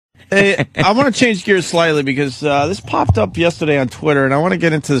Hey, I want to change gears slightly because this popped up yesterday on Twitter, and I want to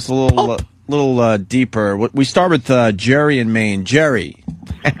get into this a little deeper. We start with Jerry in Maine. Jerry.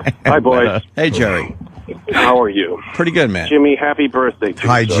 Hi, boys. Hey, Jerry. How are you? Pretty good, man. Jimmy, happy birthday to you.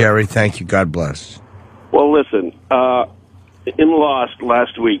 Hi, Jerry. Thank you. God bless. Well, listen, in Lost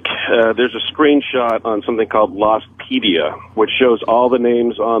last week, there's a screenshot on something called Lostpedia, which shows all the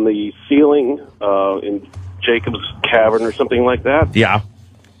names on the ceiling in Jacob's Cavern or something like that. Yeah.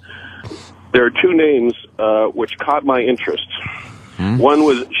 There are two names which caught my interest. One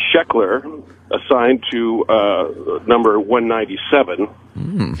was Sheckler, assigned to number 197,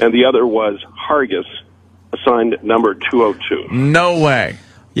 and the other was Hargis, assigned number 202. No way.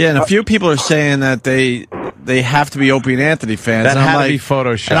 Yeah, and a few people are saying that they have to be Opie and Anthony fans. That and had I'm to be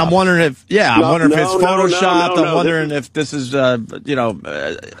Photoshopped. And I'm wondering if, I'm wondering if it's Photoshopped. No, I'm wondering if this is, are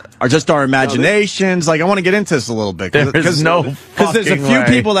just our imaginations. I want to get into this a little bit. There's because there's a few way.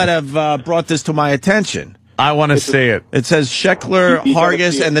 people that have brought this to my attention. I want to see it. It says Sheckler, You gotta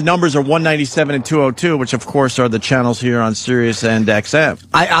Hargis, see it. and the numbers are 197 and 202, which, of course, are the channels here on Sirius and XM.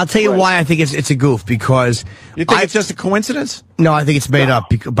 I'll tell you why I think it's a goof, because... You think it's just a coincidence? No, I think it's made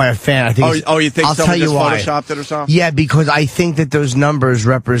up by a fan. I think You think I'll someone tell just you why. photoshopped it or something? Yeah, because I think that those numbers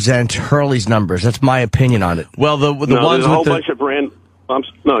represent Hurley's numbers. That's my opinion on it. Well, the No, ones there's a whole with the... bunch of brand...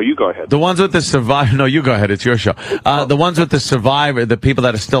 no, you go ahead. The ones with the survivor... No, you go ahead. It's your show. The ones with the survivor, the people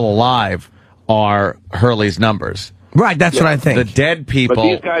that are still alive, are Hurley's numbers. Right, that's what I think. The dead people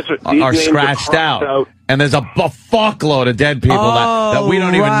these guys these are names scratched crossed out. And there's a fuckload of dead people that we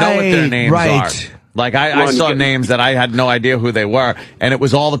don't even know what their names are. Like, I saw names that I had no idea who they were, and it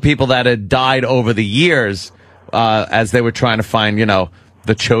was all the people that had died over the years as they were trying to find,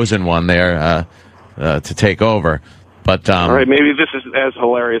 the chosen one there to take over. But all right, maybe this is as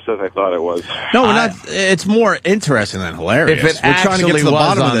hilarious as I thought it was. No, we're not. It's more interesting than hilarious. if it we're trying to get to the was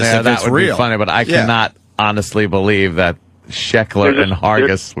bottom on of this. there, If that it's would real. be funny, but I cannot honestly believe that Sheckler and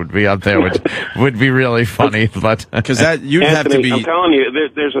Hargis would be up there, which would be really funny. But because that you'd have to be. I'm telling you,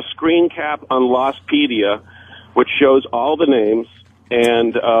 there's a screen cap on Lostpedia, which shows all the names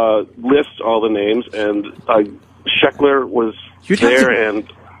and lists all the names, and Sheckler was there,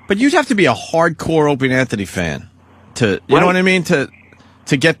 But you'd have to be a hardcore Opie and Anthony fan to, you know what I mean, to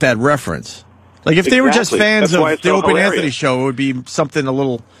get that reference. Like if they were just fans of the Opie and Anthony show, it would be something a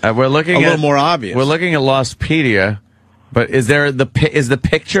little more obvious. We're looking at Lostpedia, but is the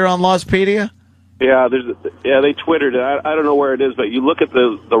picture on Lostpedia? Yeah, they twittered it. I don't know where it is, but you look at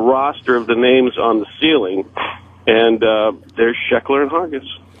the roster of the names on the ceiling, and there's Sheckler and Hargis.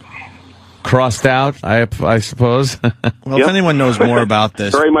 Crossed out, I suppose. Well, if anyone knows more about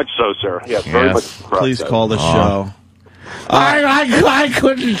this, very much so, sir. Yes, very much. Please call the show. I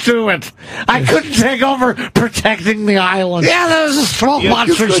couldn't do it. I couldn't take over protecting the island. Yeah, there was a smoke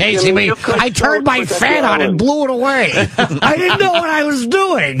monster chasing me. I turned my fan on and blew it away. I didn't know what I was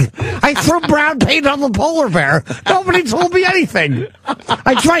doing. I threw brown paint on the polar bear. Nobody told me anything.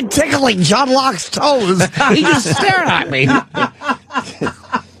 I tried tickling John Locke's toes. He just stared at me.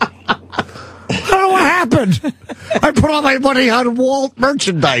 I don't know what happened. I put all my money on Walt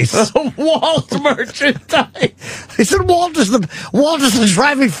merchandise. Walt merchandise. I said Walt is the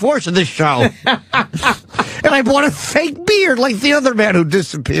driving force of this show. And I bought a fake beard like the other man who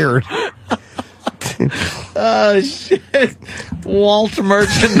disappeared. Oh, shit. Walt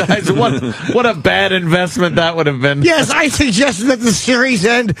merchandise. What a bad investment that would have been. Yes, I suggested at the series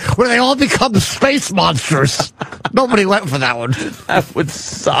end where they all become space monsters. Nobody went for that one. That would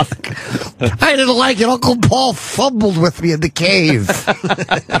suck. I didn't like it. Uncle Paul fumbled with me in the cave.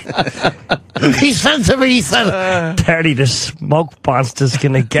 He said to me, Teddy, the smoke monster's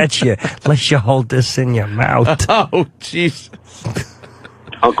going to get you unless you hold this in your mouth. Oh, Jesus.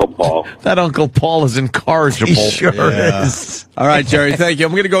 Uncle Paul. That Uncle Paul is incorrigible. He sure is. All right, Jerry, thank you.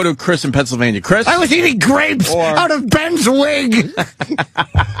 I'm going to go to Chris in Pennsylvania. Chris? I was eating grapes out of Ben's wig.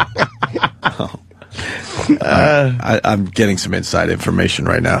 I'm getting some inside information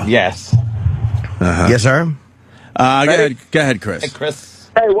right now. Yes. Yes, sir? Go ahead, Chris. Hey,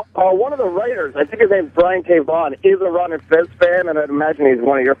 Chris. Hey, one of the writers, I think his name's Brian K. Vaughan, is a Ron and Fez fan, and I'd imagine he's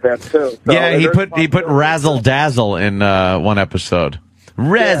one of your fans, too. So Yeah, he put Razzle Dazzle in one episode.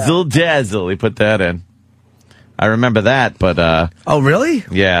 Razzle Dazzle. He put that in. I remember that, but... Oh, really?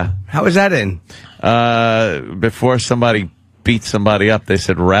 Yeah. How was that in? Before somebody beat somebody up, they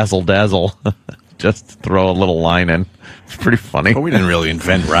said Razzle Dazzle. Just throw a little line in. It's pretty funny. Oh, we didn't really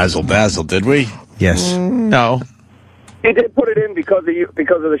invent Razzle Dazzle, did we? Yes. No. He did put it in because of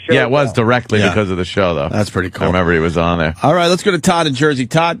the show. Yeah, it was directly because of the show, though. That's pretty cool. I remember he was on there. All right, let's go to Todd in Jersey.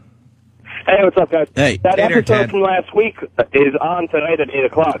 Todd? Hey, what's up, guys? Hey, that episode from last week is on tonight at 8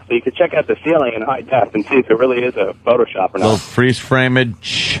 o'clock, so you can check out the ceiling in high def and see if it really is a Photoshop or not. Little freeze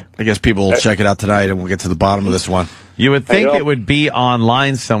framage. I guess people will check it out tonight, and we'll get to the bottom of this one. You would think it would be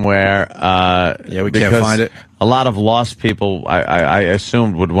online somewhere. Yeah, we can't find it. A lot of lost people, I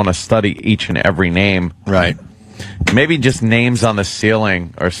assumed, would want to study each and every name. Right. Maybe just names on the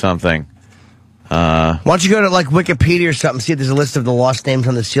ceiling or something. Why don't you go to like Wikipedia or something, see if there's a list of the lost names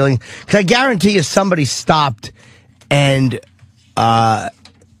on the ceiling? Because I guarantee you somebody stopped and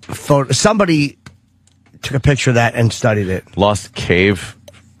somebody took a picture of that and studied it. Lost cave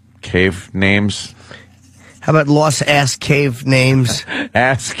names. How about lost ass cave names?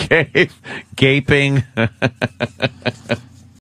 Ass cave, gaping.